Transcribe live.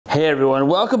Hey everyone,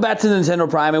 welcome back to Nintendo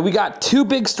Prime, and we got two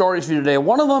big stories for you today.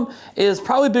 One of them is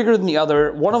probably bigger than the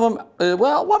other. One of them,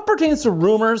 well, one pertains to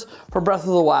rumors for Breath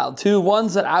of the Wild. Two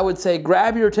ones that I would say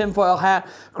grab your tinfoil hat,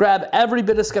 grab every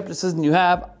bit of skepticism you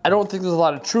have. I don't think there's a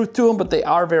lot of truth to them, but they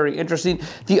are very interesting.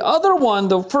 The other one,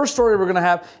 the first story we're gonna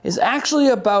have, is actually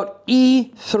about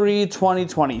E3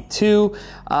 2022.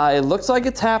 It looks like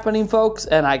it's happening, folks,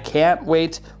 and I can't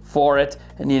wait for it.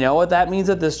 And you know what that means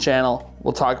at this channel.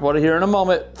 We'll talk about it here in a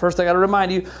moment. First, I gotta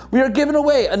remind you, we are giving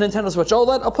away a Nintendo Switch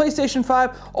OLED, a PlayStation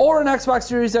 5, or an Xbox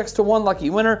Series X to one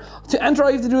lucky winner. To enter, all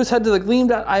you have to do is head to the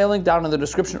gleam.io link down in the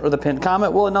description or the pinned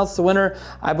comment. We'll announce the winner,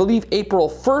 I believe, April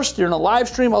 1st. You're in a live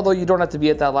stream, although you don't have to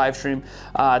be at that live stream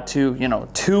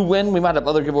to win. We might have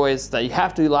other giveaways that you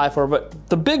have to be live for, but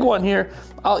the big one here,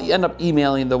 I'll end up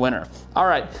emailing the winner. All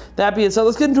right, that being said,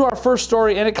 let's get into our first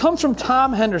story, and it comes from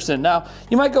Tom Henderson. Now,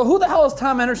 you might go, who the hell is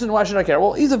Tom Henderson? Why should I care?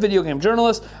 Well, he's a video game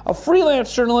journalist, a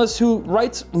freelance journalist who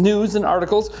writes news and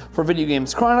articles for Video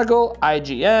Games Chronicle,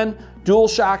 IGN,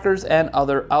 DualShockers, and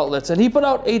other outlets. And he put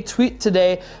out a tweet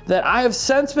today that I have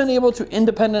since been able to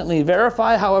independently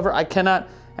verify. However, I cannot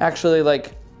actually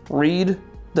read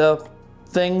the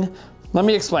thing. Let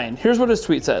me explain. Here's what his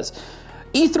tweet says.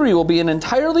 E3 will be an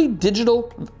entirely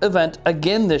digital event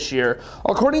again this year,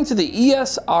 according to the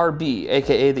ESRB,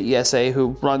 aka the ESA,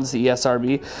 who runs the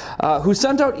ESRB, who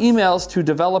sent out emails to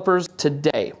developers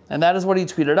today. And that is what he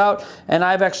tweeted out, and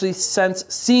I've actually since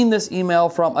seen this email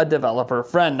from a developer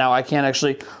friend. Now, I can't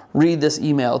actually read this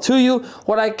email to you.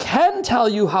 What I can tell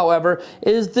you, however,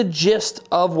 is the gist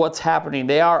of what's happening.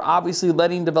 They are obviously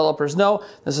letting developers know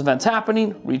this event's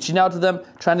happening, reaching out to them,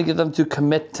 trying to get them to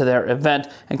commit to their event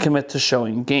and commit to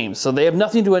showing games. So they have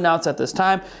nothing to announce at this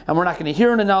time, and we're not going to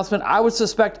hear an announcement. I would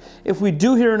suspect if we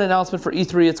do hear an announcement for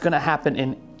E3, it's going to happen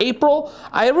in April.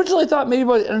 I originally thought maybe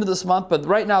by the end of this month, but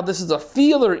right now this is a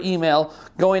feeler email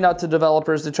going out to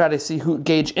developers to try to see who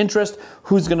gauge interest,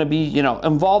 who's going to be,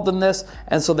 involved in this,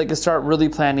 and so they can start really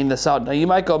planning this out. Now you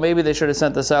might go, maybe they should have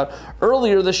sent this out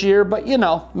earlier this year, but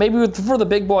maybe for the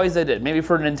big boys they did. Maybe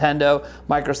for Nintendo,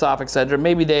 Microsoft, etc.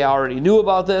 Maybe they already knew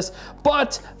about this,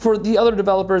 but for the other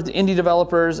developers, the indie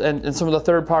developers, and some of the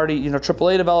third-party,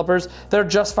 AAA developers, they're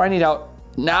just finding out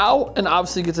now, and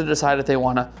obviously get to decide if they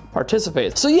want to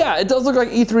participate. So yeah, it does look like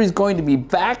E3 is going to be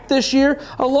back this year,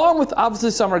 along with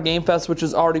obviously Summer Game Fest, which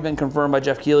has already been confirmed by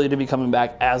Jeff Keighley to be coming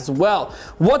back as well.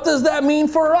 What does that mean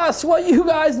for us? Well, you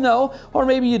guys know, or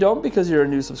maybe you don't because you're a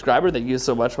new subscriber. Thank you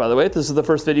so much, by the way. If this is the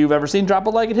first video you've ever seen, drop a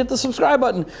like and hit the subscribe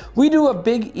button. We do a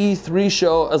big E3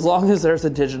 show as long as there's a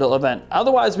digital event.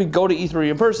 Otherwise, we go to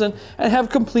E3 in person and have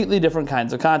completely different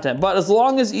kinds of content. But as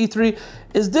long as E3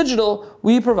 is digital,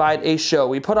 we provide a show.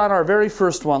 We put on our very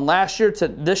first one last year.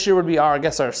 This year would be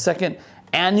our second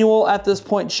annual at this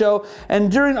point show.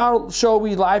 And during our show,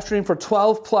 we live stream for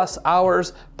 12 plus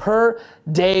hours per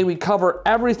day. We cover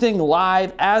everything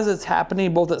live as it's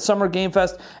happening, both at Summer Game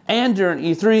Fest and during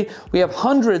E3. We have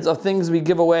hundreds of things we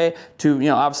give away to,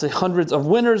 obviously hundreds of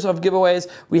winners of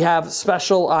giveaways. We have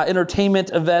special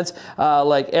entertainment events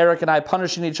like Eric and I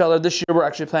punishing each other. This year, we're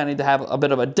actually planning to have a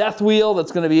bit of a death wheel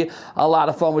that's going to be a lot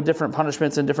of fun with different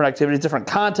punishments and different activities, different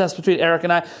contests between Eric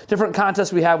and I, different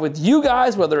contests we have with you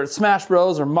guys, whether it's Smash Bros.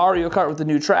 Or Mario Kart with the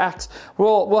new tracks.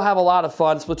 We'll have a lot of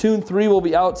fun. Splatoon 3 will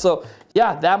be out, so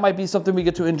yeah, that might be something we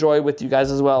get to enjoy with you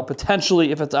guys as well,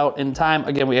 potentially if it's out in time.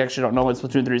 Again, we actually don't know when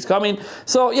Splatoon 3 is coming.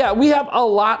 So yeah, we have a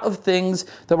lot of things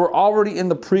that we're already in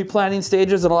the pre-planning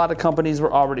stages and a lot of companies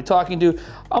we're already talking to.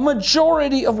 A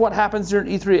majority of what happens during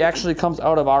E3 actually comes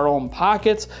out of our own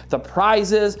pockets. The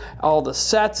prizes, all the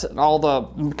sets, and all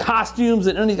the costumes,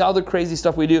 and any other crazy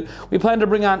stuff we do. We plan to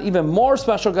bring on even more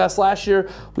special guests. Last year,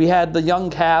 we had the Young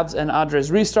Cavs and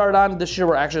Andres Restart on. This year,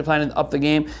 we're actually planning to up the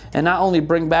game and not only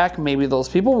bring back maybe those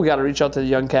people. We got to reach out to the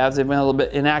Young Cavs. They've been a little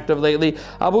bit inactive lately,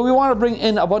 but we want to bring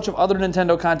in a bunch of other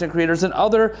Nintendo content creators and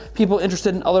other people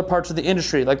interested in other parts of the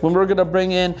industry. Like when we're going to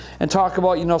bring in and talk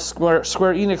about, Square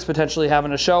Enix potentially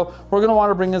having a show, we're going to want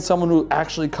to bring in someone who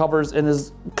actually covers and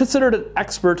is considered an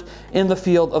expert in the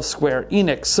field of Square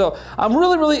Enix. So I'm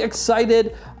really, really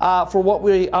excited for what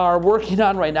we are working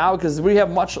on right now because we have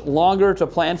much longer to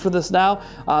plan for this now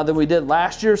than we did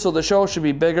last year. So the show should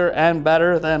be bigger and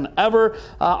better than ever.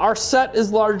 Our set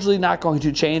is largely not going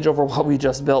to change over what we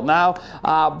just built now,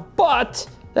 but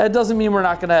that doesn't mean we're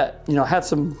not going to, have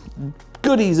some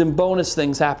goodies and bonus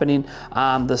things happening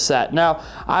on the set. Now,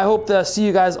 I hope to see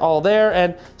you guys all there.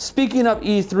 And speaking of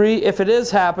E3, if it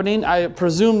is happening, I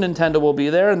presume Nintendo will be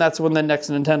there, and that's when the next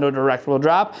Nintendo Direct will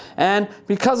drop. And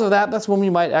because of that, that's when we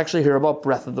might actually hear about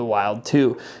Breath of the Wild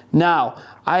 2. Now,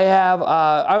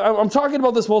 I'm talking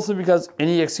about this mostly because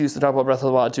any excuse to talk about Breath of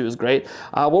the Wild 2 is great.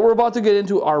 What we're about to get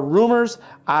into are rumors.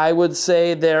 I would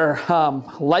say they're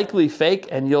likely fake,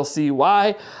 and you'll see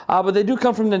why. But they do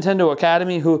come from Nintendo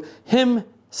Academy, who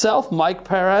himself, Mike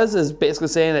Perez, is basically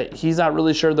saying that he's not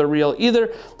really sure they're real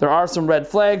either. There are some red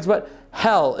flags, but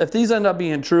hell, if these end up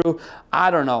being true, I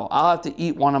don't know. I'll have to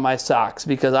eat one of my socks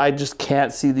because I just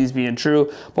can't see these being true.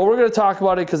 But we're going to talk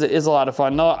about it because it is a lot of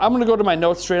fun. Now, I'm going to go to my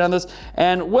notes straight on this.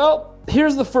 And, well,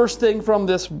 here's the first thing from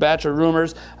this batch of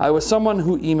rumors. I was someone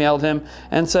who emailed him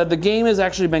and said the game has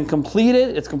actually been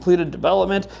completed. It's completed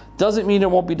development. Doesn't mean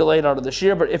it won't be delayed out of this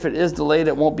year, but if it is delayed,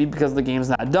 it won't be because the game's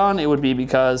not done. It would be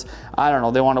because, I don't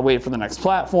know, they want to wait for the next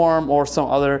platform or some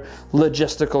other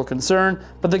logistical concern.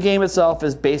 But the game itself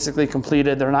is basically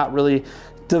completed. They're not really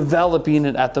developing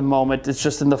it at the moment. It's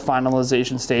just in the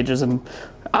finalization stages, and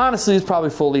honestly, it's probably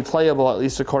fully playable, at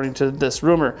least according to this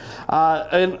rumor.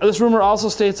 And this rumor also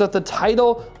states that the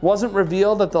title wasn't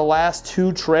revealed at the last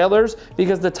 2 trailers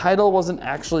because the title wasn't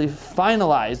actually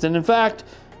finalized. And in fact,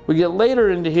 we get later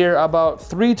into here about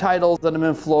 3 titles that have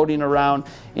been floating around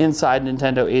inside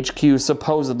Nintendo HQ,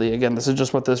 supposedly. Again, this is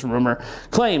just what this rumor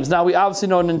claims. Now, we obviously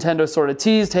know Nintendo sort of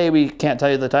teased, hey, we can't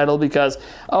tell you the title because,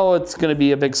 oh, it's going to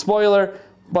be a big spoiler.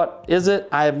 But is it?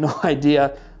 I have no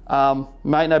idea.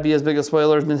 Might not be as big a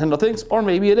spoiler as Nintendo thinks, or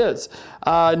maybe it is.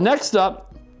 Next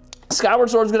up, Skyward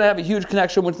Sword is going to have a huge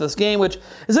connection with this game, which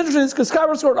is interesting because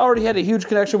Skyward Sword already had a huge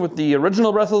connection with the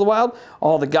original Breath of the Wild.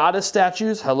 All the goddess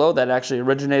statues, hello, that actually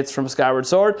originates from Skyward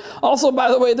Sword. Also, by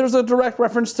the way, there's a direct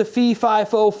reference to Fee, Fi,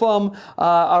 Fo, Fum,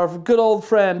 our good old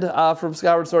friend from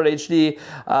Skyward Sword HD.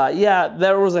 Yeah,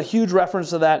 there was a huge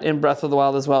reference to that in Breath of the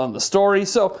Wild as well in the story.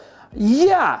 So,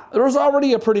 yeah, there was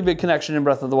already a pretty big connection in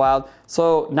Breath of the Wild.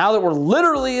 So now that we're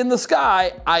literally in the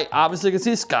sky, I obviously can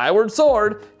see Skyward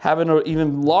Sword having an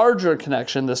even larger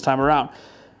connection this time around.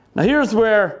 Now here's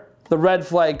where the red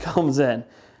flag comes in.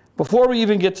 Before we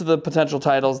even get to the potential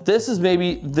titles, this is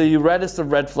maybe the reddest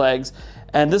of red flags.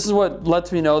 And this is what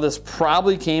lets me know this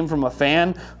probably came from a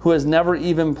fan who has never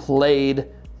even played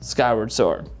Skyward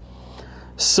Sword.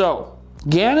 So,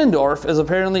 Ganondorf is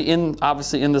apparently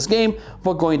obviously in this game,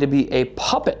 but going to be a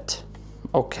puppet.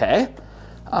 Okay.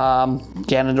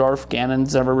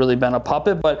 Ganon's never really been a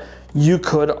puppet, but you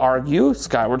could argue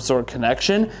Skyward Sword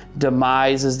connection.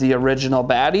 Demise is the original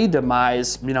baddie.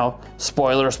 Demise, you know,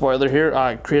 spoiler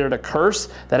here, created a curse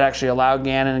that actually allowed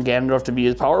Ganon and Ganondorf to be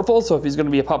as powerful. So if he's going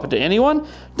to be a puppet to anyone,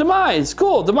 Demise,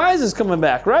 cool. Demise is coming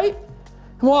back, right?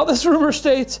 And while this rumor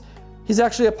states he's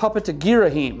actually a puppet to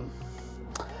Girahim,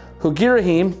 who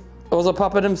Girahim was a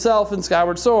puppet himself in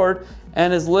Skyward Sword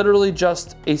and is literally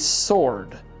just a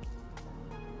sword.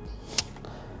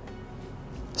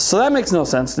 So that makes no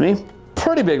sense to me.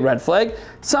 Pretty big red flag.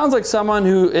 Sounds like someone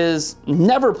who is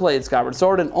never played Skyward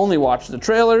Sword and only watched the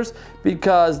trailers,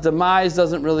 because Demise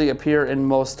doesn't really appear in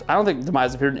most, I don't think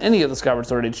Demise appeared in any of the Skyward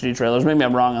Sword HD trailers. Maybe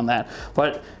I'm wrong on that.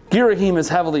 But Girahim is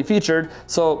heavily featured,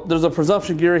 so there's a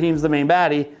presumption Girahim's the main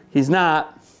baddie. He's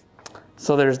not.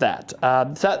 So there's that.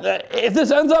 If this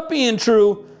ends up being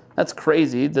true, that's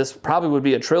crazy. This probably would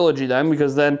be a trilogy then,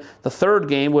 because then the 3rd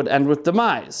game would end with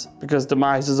Demise, because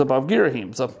Demise is above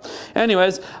Girahim. So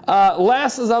anyways,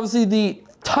 last is obviously the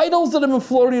titles that have been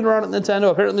floating around at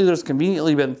Nintendo. Apparently there's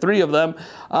conveniently been 3 of them.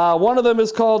 One of them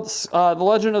is called The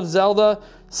Legend of Zelda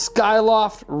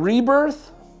Skyloft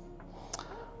Rebirth.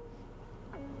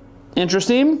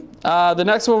 Interesting. The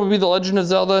next one would be The Legend of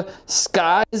Zelda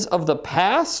Skies of the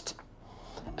Past,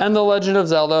 and The Legend of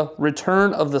Zelda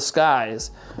Return of the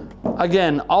Skies.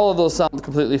 Again, all of those sound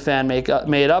completely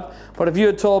made up, but if you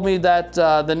had told me that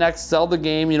the next Zelda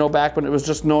game, you know, back when it was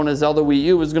just known as Zelda Wii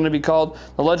U, was going to be called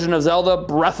The Legend of Zelda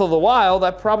Breath of the Wild, I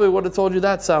probably would have told you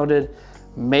that sounded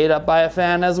made up by a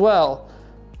fan as well.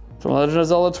 So Legend of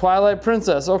Zelda Twilight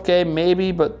Princess, okay,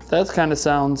 maybe, but that kind of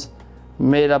sounds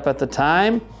made up at the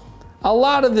time. A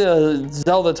lot of the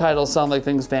Zelda titles sound like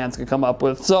things fans could come up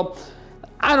with, so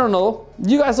I don't know.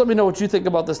 You guys let me know what you think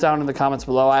about this down in the comments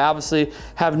below. I obviously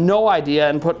have no idea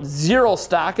and put 0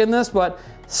 stock in this, but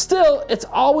Still, it's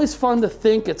always fun to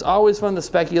think. It's always fun to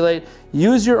speculate.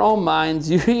 Use your own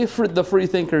minds. You the free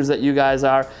thinkers that you guys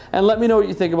are. And let me know what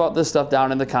you think about this stuff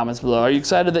down in the comments below. Are you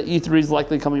excited that E3 is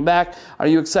likely coming back? Are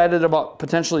you excited about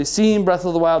potentially seeing Breath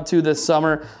of the Wild 2 this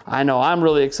summer? I know I'm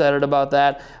really excited about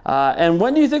that. And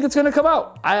when do you think it's going to come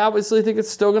out? I obviously think it's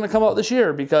still going to come out this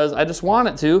year because I just want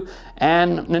it to.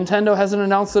 And Nintendo hasn't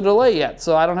announced a delay yet,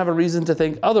 so I don't have a reason to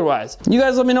think otherwise. You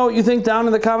guys let me know what you think down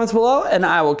in the comments below, and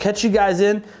I will catch you guys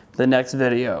in the next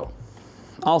video.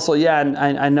 Also, yeah,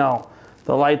 I know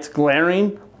the light's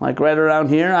glaring, like right around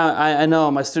here. I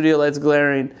know my studio light's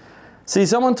glaring. See,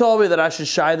 someone told me that I should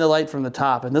shine the light from the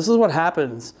top, and this is what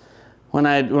happens when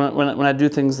I do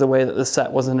things the way that the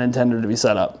set wasn't intended to be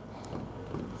set up.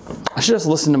 I should just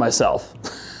listen to myself.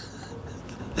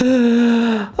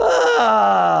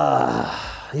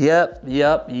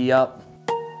 Yep.